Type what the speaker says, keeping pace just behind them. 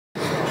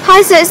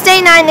Hi, so it's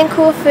day 9 in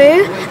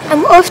Corfu.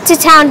 I'm off to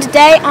town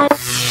today. I'm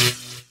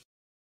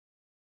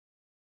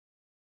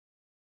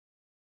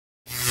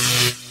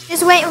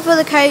just waiting for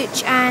the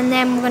coach and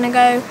then we're going to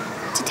go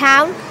to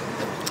town.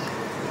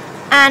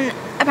 And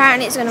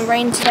apparently it's going to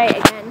rain today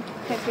again.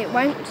 Hopefully it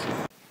won't.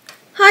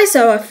 Hi,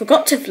 so I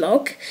forgot to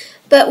vlog,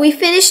 but we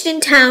finished in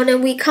town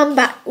and we came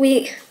back to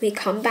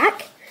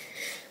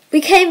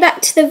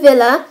the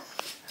villa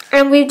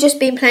and we've just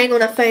been playing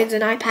on our phones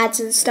and iPads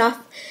and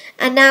stuff.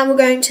 And now we're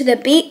going to the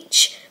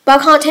beach, but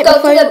I can't take my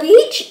phone. Go to the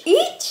beach,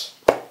 eat.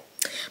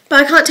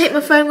 But I can't take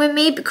my phone with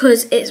me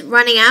because it's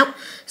running out,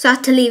 so I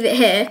have to leave it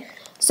here.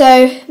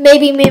 So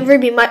maybe me and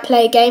Ruby might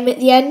play a game at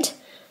the end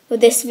of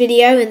this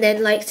video and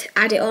then like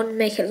add it on and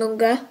make it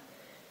longer.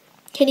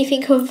 Can you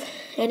think of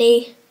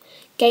any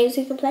games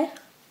we can play?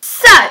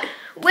 So,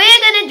 we're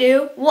going to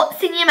do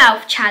What's in Your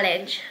Mouth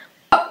challenge.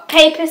 Rock,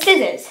 paper,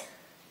 scissors.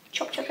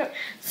 Chop, chop, chop.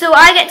 So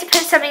I get to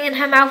put something in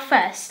her mouth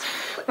first.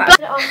 Right. Put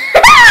it on.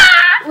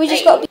 We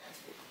just got...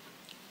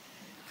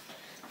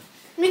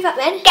 Move up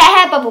then. Get a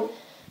hair bubble.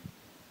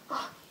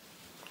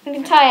 You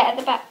can tie it at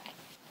the back.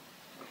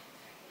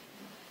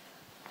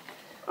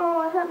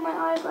 Oh, I hurt my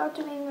eyebrow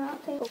doing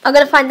that thing. I'm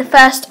going to find the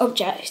first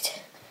object.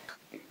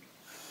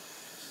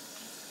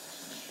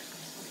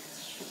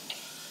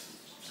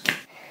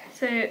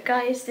 So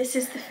guys, this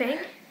is the thing.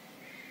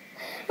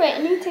 Wait, I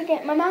need to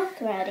get my mouth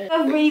ready.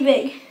 Oh, really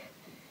big.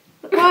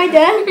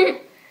 Wider.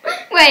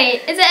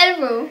 Wait, is it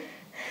edible?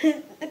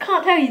 I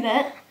can't tell you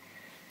that.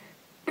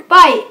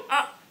 Bite.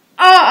 Oh,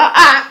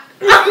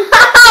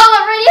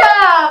 that really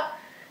hurt.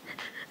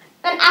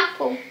 An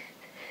apple.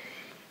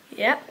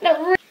 Yep. That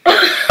really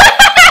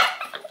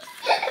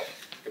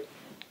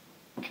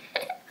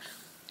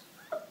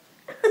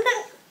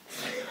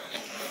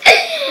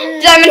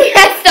German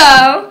pesto.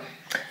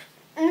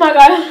 Oh my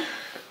god.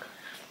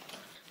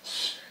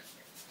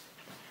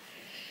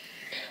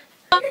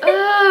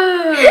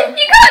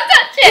 You can't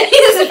touch it.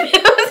 You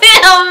spilled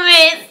it on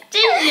me. It's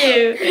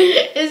tissue.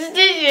 It's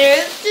tissue.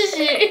 It's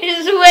tissue.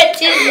 It's wet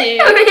tissue.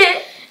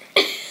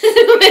 It's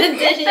wet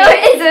tissue. No,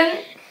 it isn't.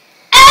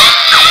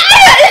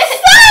 It's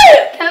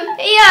soap. Come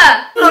here.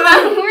 I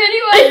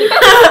really want to.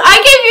 I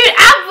gave you an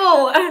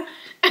apple.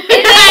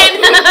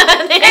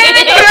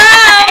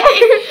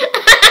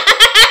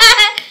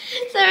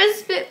 Is there a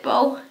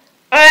spitball?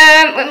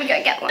 When we go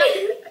get one.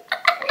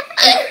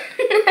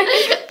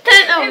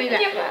 Don't tell me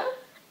that.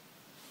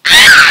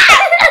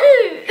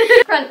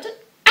 Crunch.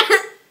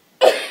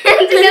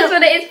 That's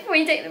what it is before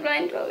you take the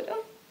blindfold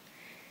off.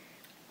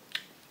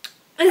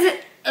 Is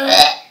it?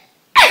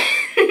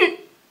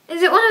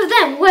 Is it one of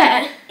them?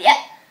 Where? Yeah.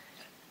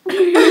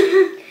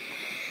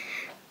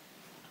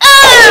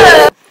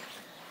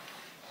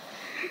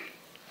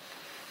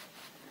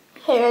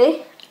 Okay,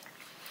 ready?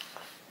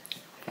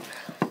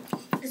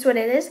 This is what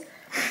it is.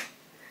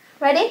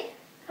 Ready?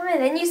 Come in.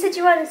 Then you said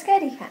you weren't a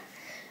scaredy cat.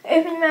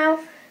 Open your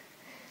mouth.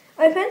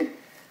 Open.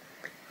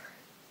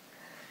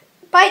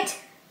 Bite.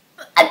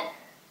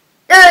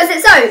 Is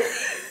it soap?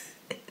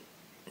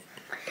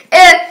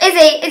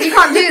 Izzy, you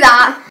can't do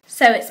that.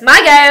 So it's my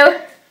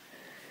go.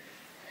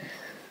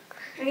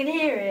 I can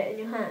hear it in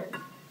your hand.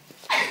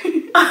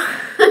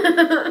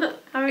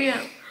 Hurry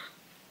up.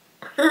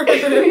 Let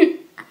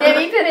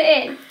me put it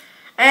in.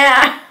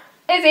 Yeah.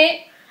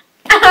 Izzy.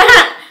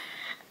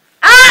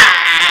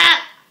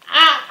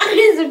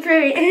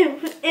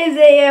 It's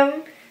a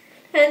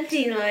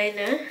panty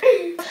liner.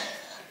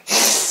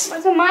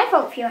 What's it my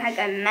fault for your head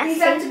going messy?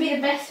 These have to be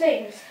the best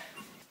things.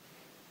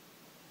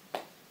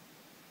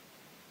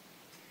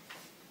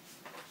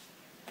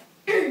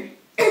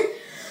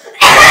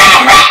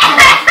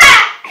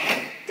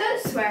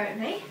 Don't swear at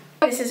me.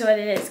 This is what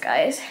it is,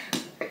 guys.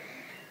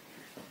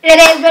 It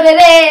is what it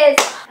is.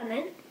 And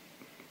then?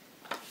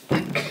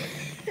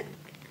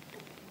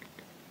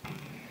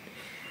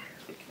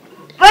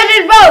 What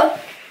did both?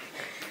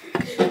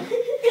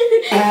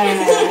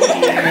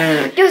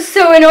 You're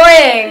so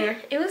annoying.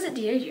 It was a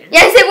deodorant.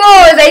 Yes, it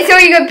was. I saw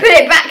you go put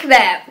it back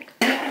there.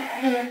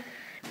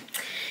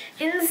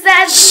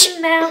 Inside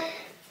the mouth.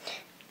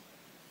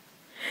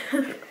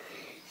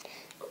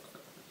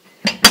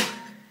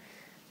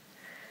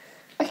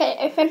 Okay,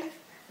 open.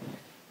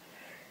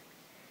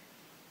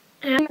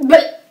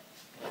 But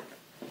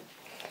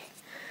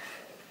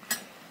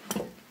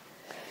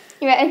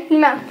You ready? Open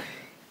your mouth.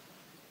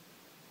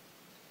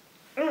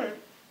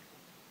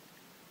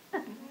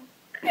 what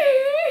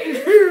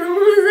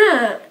was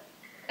that?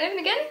 Open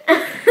again.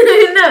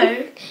 No.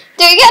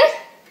 Do it again.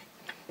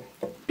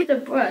 It's a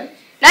brush.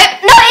 No,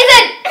 it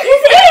isn't.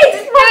 Yes, it is.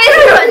 No,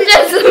 it's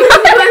not just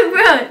my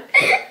brush.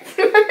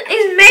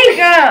 It's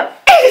makeup.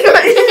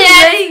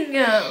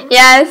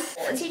 Yes.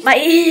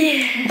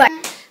 Makeup.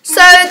 Yes.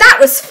 So that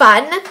was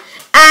fun, and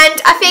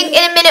I think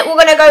in a minute we're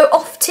gonna go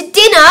off to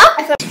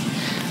dinner.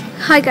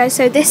 Hi guys,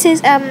 so this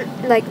is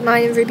like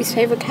mine and Ruby's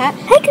favourite cat.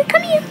 Hey,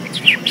 come here.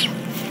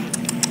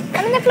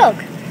 Come in the vlog.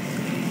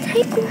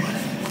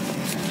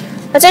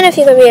 I don't know if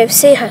you're gonna be able to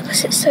see her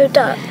because it's so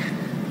dark.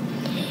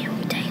 Here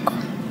we take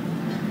her.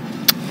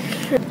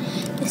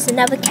 This is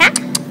another cat.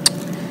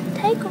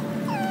 take off.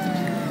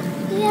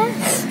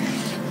 Yes.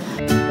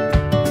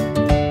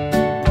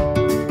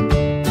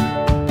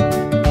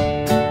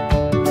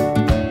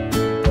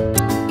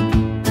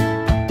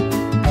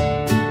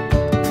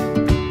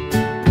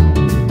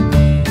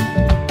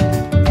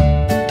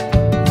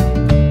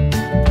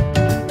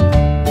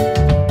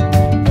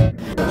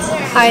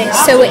 Alright,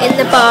 so we're in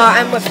the bar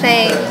and we're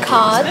playing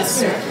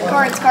cards.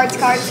 Cards. This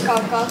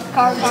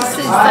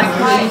is like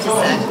what you just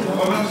said.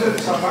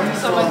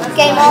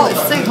 Game on.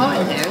 It's so hot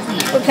in here, isn't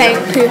it? We're playing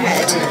Pooh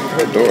Head.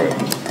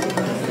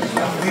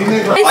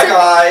 Hi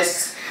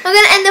guys. I'm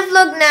going to end the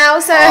vlog now,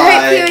 so I Bye.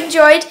 hope you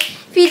enjoyed.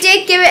 If you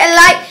did, give it a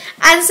like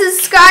and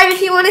subscribe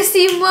if you want to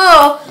see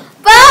more.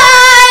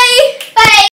 Bye!